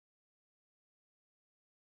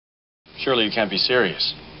Surely you can't be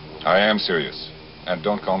serious. I am serious. And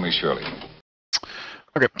don't call me Shirley.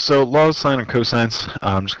 Okay, so laws, sine, and cosines.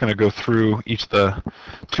 I'm just going to go through each of the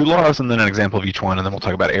two laws and then an example of each one, and then we'll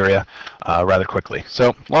talk about area rather quickly.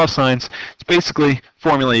 So law of sines, it's basically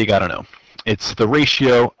formula you got to know. It's the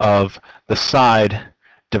ratio of the side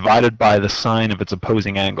divided by the sine of its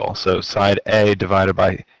opposing angle. So side A divided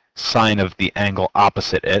by sine of the angle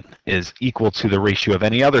opposite it is equal to the ratio of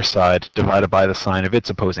any other side divided by the sine of its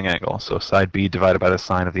opposing angle. So side B divided by the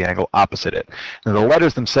sine of the angle opposite it. Now the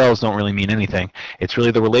letters themselves don't really mean anything. It's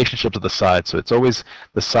really the relationship of the side. So it's always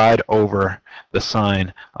the side over the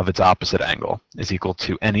sine of its opposite angle is equal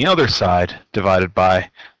to any other side divided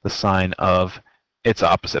by the sine of its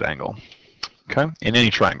opposite angle. Okay, in any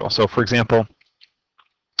triangle. So for example,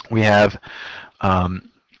 we have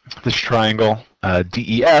this triangle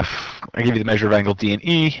DEF. I give you the measure of angle D and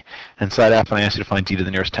E, and side F, and I ask you to find D to the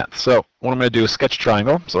nearest tenth. So what I'm going to do is sketch a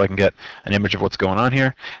triangle so I can get an image of what's going on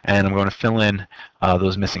here, and I'm going to fill in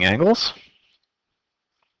those missing angles.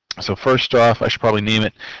 So first off, I should probably name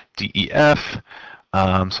it DEF.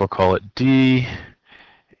 So I'll call it DEF.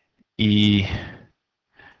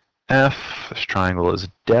 This triangle is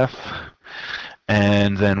def.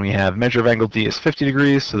 And then we have measure of angle D is 50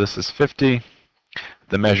 degrees, so this is 50.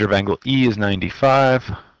 The measure of angle E is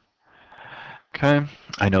 95. Okay,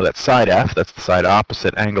 I know that side F, that's the side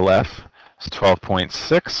opposite angle F, is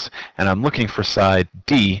 12.6, and I'm looking for side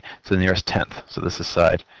D to the nearest tenth. So this is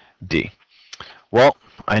side D. Well,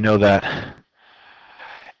 I know that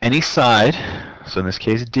any side, so in this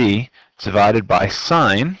case D, divided by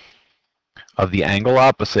sine of the angle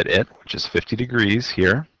opposite it, which is 50 degrees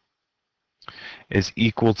here, is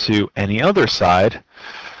equal to any other side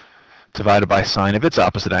divided by sine of its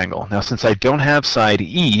opposite angle. Now, since I don't have side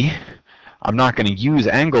E, I'm not going to use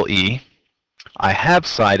angle E. I have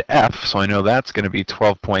side F, so I know that's going to be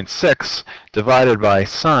 12.6 divided by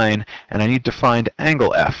sine, and I need to find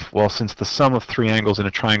angle F. Well, since the sum of three angles in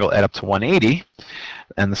a triangle add up to 180,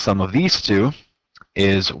 and the sum of these two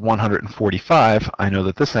is 145, I know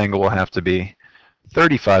that this angle will have to be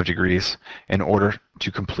 35 degrees in order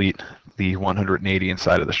to complete the 180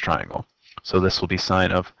 inside of this triangle. So this will be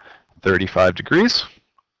sine of 35 degrees.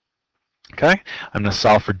 Okay, I'm going to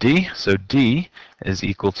solve for D. So D is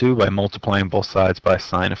equal to, by multiplying both sides by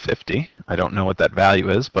sine of 50. I don't know what that value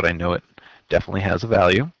is, but I know it definitely has a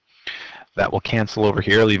value. That will cancel over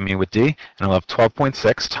here, leaving me with D, and I'll have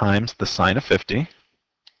 12.6 times the sine of 50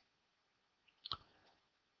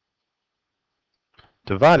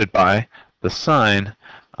 divided by the sine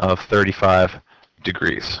of 35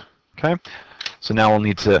 degrees. Okay, so now we'll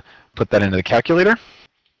need to put that into the calculator.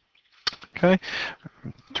 Okay,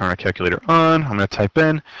 turn our calculator on. I'm going to type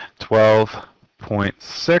in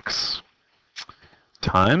 12.6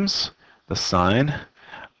 times the sine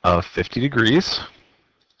of 50 degrees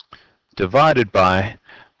divided by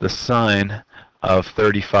the sine of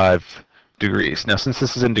 35 degrees. Now, since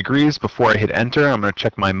this is in degrees, before I hit enter, I'm going to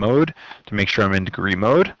check my mode to make sure I'm in degree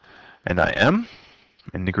mode, and I am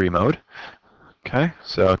in degree mode. Okay,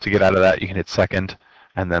 so to get out of that, you can hit second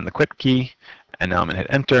and then the quit key, and now I'm going to hit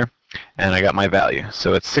enter. And I got my value.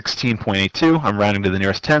 So it's 16.82. I'm rounding to the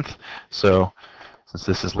nearest tenth. So since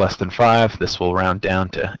this is less than 5, this will round down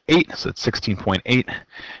to 8. So it's 16.8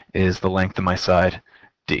 is the length of my side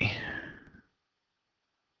D.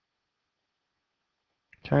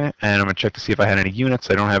 Okay, and I'm going to check to see if I had any units.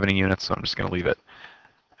 I don't have any units, so I'm just going to leave it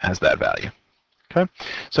as that value. Okay,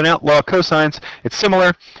 so now law of cosines, it's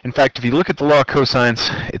similar. In fact, if you look at the law of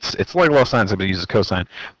cosines, it's like law of sines, but it uses cosine,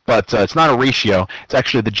 but it's not a ratio. It's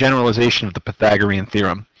actually the generalization of the Pythagorean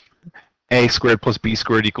theorem. A squared plus B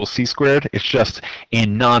squared equals C squared. It's just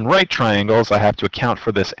in non-right triangles, I have to account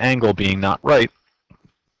for this angle being not right.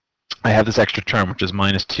 I have this extra term, which is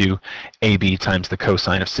minus 2AB times the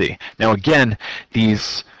cosine of C. Now again,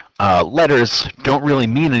 these letters don't really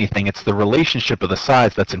mean anything. It's the relationship of the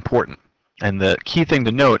sides that's important. And the key thing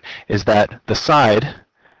to note is that the side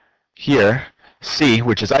here, C,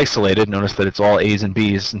 which is isolated, notice that it's all A's and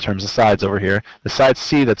B's in terms of sides over here, the side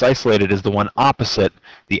C that's isolated is the one opposite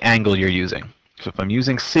the angle you're using. So if I'm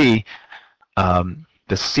using C, the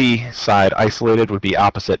C side isolated would be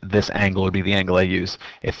opposite this angle, would be the angle I use.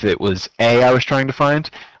 If it was A I was trying to find,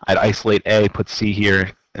 I'd isolate A, put C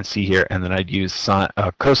here and C here, and then I'd use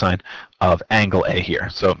cosine of angle A here.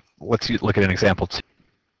 So let's look at an example 2.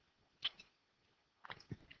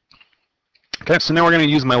 Okay, so now we're going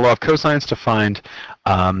to use my law of cosines to find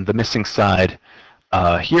the missing side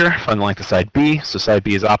here, find the length of side B. So side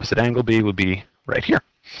B is opposite angle B would be right here.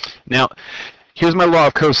 Now, here's my law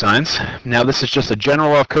of cosines. Now this is just a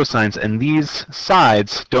general law of cosines, and these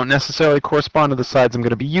sides don't necessarily correspond to the sides I'm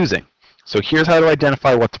going to be using. So here's how to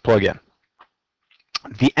identify what to plug in.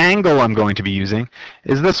 The angle I'm going to be using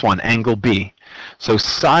is this one, angle B. So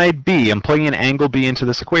side B, I'm plugging in angle B into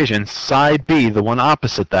this equation. Side B, the one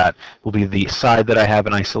opposite that, will be the side that I have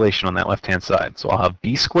in isolation on that left-hand side. So I'll have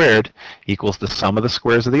B squared equals the sum of the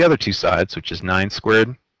squares of the other two sides, which is 9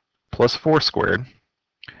 squared plus 4 squared,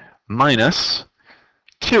 minus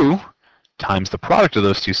 2 times the product of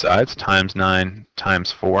those two sides, times 9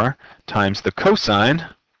 times 4, times the cosine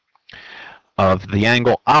of the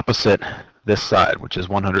angle opposite this side, which is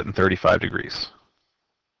 135 degrees.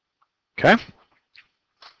 Okay?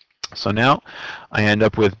 So now I end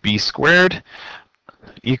up with B squared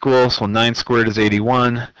equals, well, 9 squared is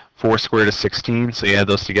 81, 4 squared is 16, so you add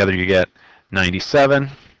those together, you get 97,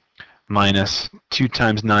 minus 2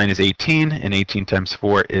 times 9 is 18, and 18 times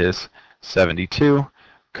 4 is 72,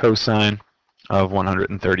 cosine of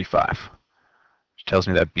 135. Which tells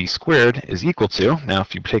me that B squared is equal to, now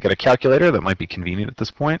if you take out a calculator, that might be convenient at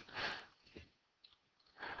this point.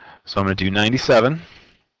 So I'm going to do 97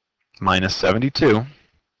 minus 72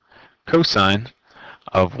 cosine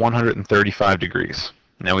of 135 degrees.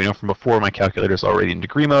 Now we know from before my calculator is already in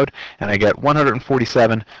degree mode, and I get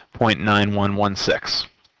 147.9116.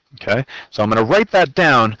 Okay, so I'm going to write that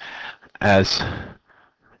down as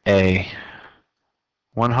a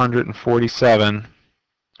 147.9,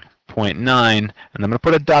 and I'm going to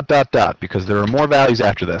put a ... because there are more values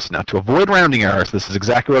after this. Now to avoid rounding errors, this is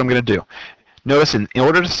exactly what I'm going to do. Notice in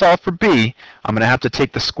order to solve for B, I'm going to have to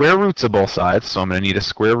take the square roots of both sides. So I'm going to need a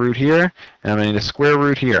square root here, and I'm going to need a square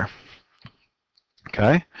root here.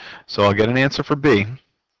 Okay, so I'll get an answer for B.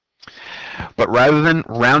 But rather than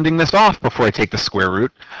rounding this off before I take the square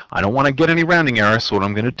root, I don't want to get any rounding errors, so what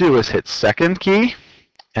I'm going to do is hit second key,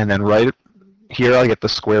 and then right here I'll get the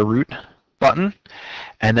square root button.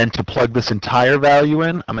 And then to plug this entire value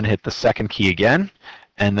in, I'm going to hit the second key again,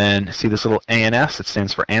 and then see this little ANS, it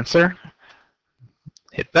stands for answer.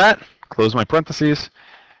 Hit that, close my parentheses,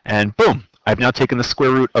 and boom, I've now taken the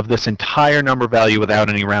square root of this entire number value without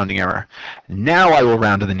any rounding error. Now I will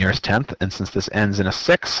round to the nearest tenth, and since this ends in a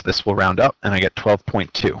 6, this will round up, and I get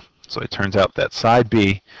 12.2. So it turns out that side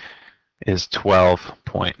B is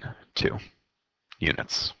 12.2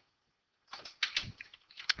 units.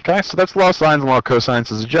 Okay, so that's law of sines and law of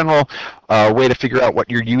cosines as a general way to figure out what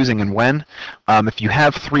you're using and when. If you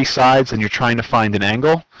have 3 sides and you're trying to find an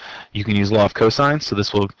angle, you can use law of cosines. So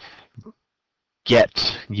this will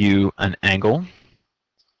get you an angle,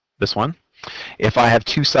 this one. If I have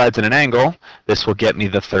 2 sides and an angle, this will get me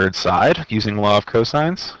the third side using law of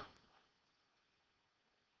cosines.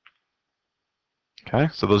 Okay,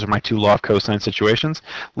 so those are my 2 law of cosine situations.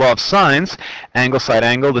 Law of sines, angle, side,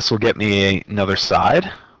 angle, this will get me another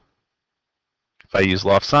side. If I use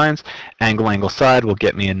law of sines, angle, angle, side will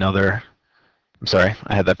get me another, I'm sorry,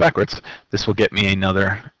 I had that backwards. This will get me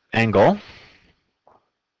another angle.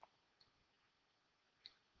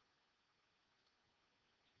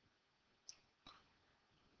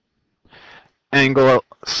 Angle,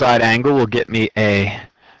 side, angle will get me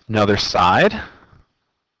another side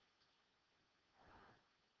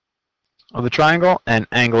of the triangle, and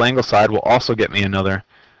angle, angle, side will also get me another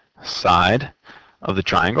side of the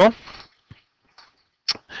triangle.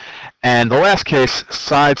 And the last case,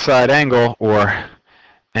 side, side, angle, or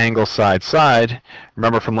angle, side, side,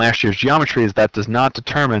 remember from last year's geometry, is that does not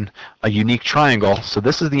determine a unique triangle. So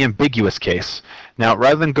this is the ambiguous case. Now,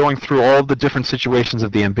 rather than going through all the different situations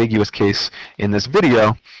of the ambiguous case in this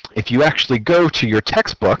video, if you actually go to your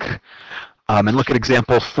textbook and look at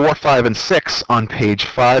example 4, 5, and 6 on page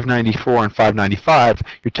 594 and 595,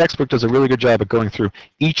 your textbook does a really good job of going through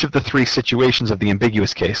each of the 3 situations of the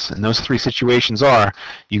ambiguous case. And those 3 situations are,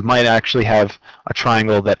 you might actually have a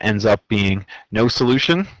triangle that ends up being no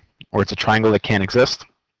solution, or it's a triangle that can't exist,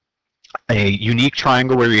 a unique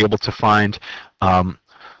triangle where you're able to find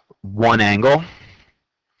one angle,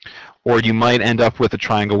 or you might end up with a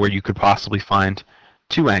triangle where you could possibly find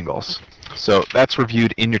 2 angles. So that's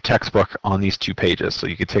reviewed in your textbook on these 2 pages, so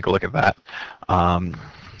you can take a look at that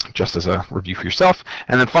just as a review for yourself.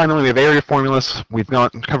 And then finally, we have area formulas. We've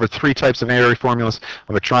covered 3 types of area formulas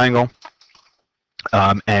of a triangle,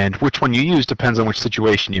 and which one you use depends on which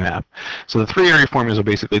situation you have. So the 3 area formulas are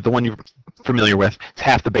basically the one you're familiar with. It's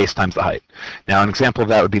half the base times the height. Now an example of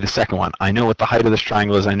that would be the second one. I know what the height of this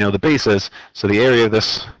triangle is, I know the base is, so the area of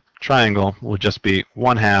this triangle will just be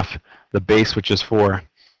 1/2 the base, which is 4,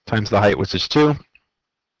 times the height, which is 2.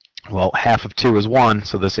 Well, half of 2 is 1,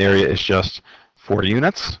 so this area is just 4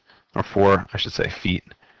 units, or 4, I should say, feet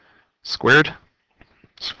squared.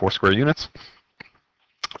 It's 4 square units.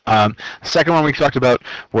 The second one we talked about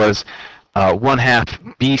was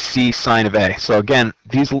 1/2 BC sine of A. So again,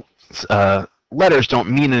 these letters don't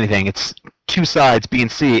mean anything. It's two sides, B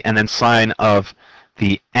and C, and then sine of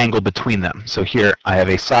the angle between them. So here I have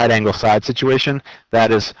a side angle side situation.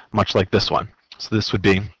 That is much like this one. So this would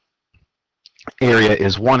be area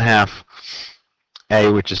is 1/2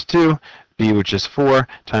 A, which is 2, B, which is 4,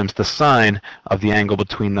 times the sine of the angle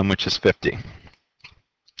between them, which is 50.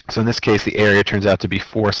 So in this case, the area turns out to be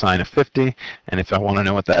 4 sine of 50. And if I want to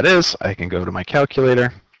know what that is, I can go to my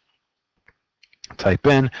calculator, type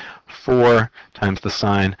in 4 times the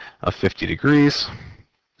sine of 50 degrees,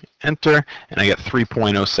 enter, and I get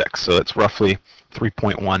 3.06. So it's roughly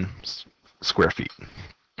 3.1 square feet.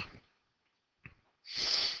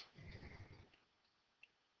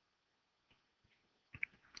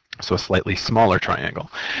 So a slightly smaller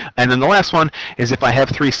triangle. And then the last one is if I have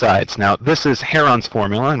 3 sides. Now this is Heron's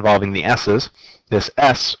formula involving the s's. This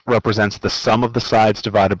s represents the sum of the sides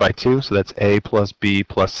divided by 2. So that's a plus b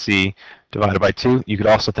plus c divided by 2. You could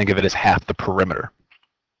also think of it as half the perimeter.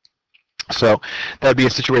 So that would be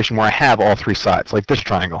a situation where I have all 3 sides, like this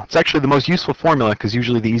triangle. It's actually the most useful formula because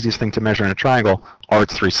usually the easiest thing to measure in a triangle are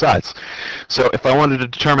its 3 sides. So if I wanted to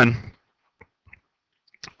determine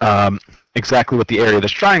exactly what the area of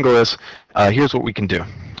this triangle is, here's what we can do.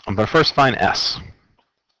 I'm going to first find S,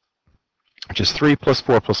 which is 3 plus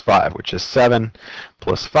 4 plus 5, which is 7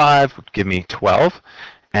 plus 5 would give me 12.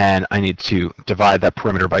 And I need to divide that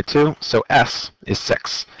perimeter by 2. So S is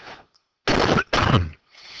 6.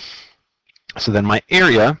 So then my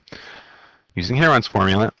area, using Heron's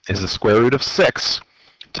formula, is the square root of 6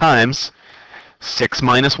 times 6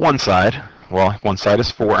 minus one side. Well, one side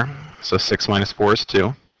is 4, so 6 minus 4 is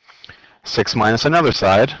 2. 6 minus another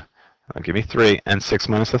side, that'll give me 3, and 6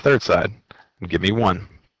 minus the third side will give me 1.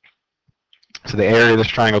 So the area of this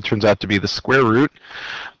triangle turns out to be the square root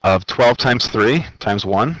of 12 times 3 times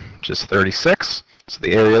 1, which is 36. So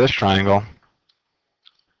the area of this triangle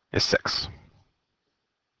is 6.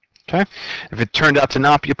 Okay? If it turned out to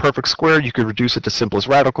not be a perfect square, you could reduce it to simplest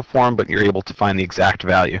radical form, but you're able to find the exact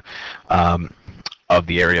value of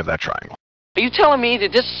the area of that triangle. Are you telling me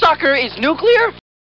that this sucker is nuclear?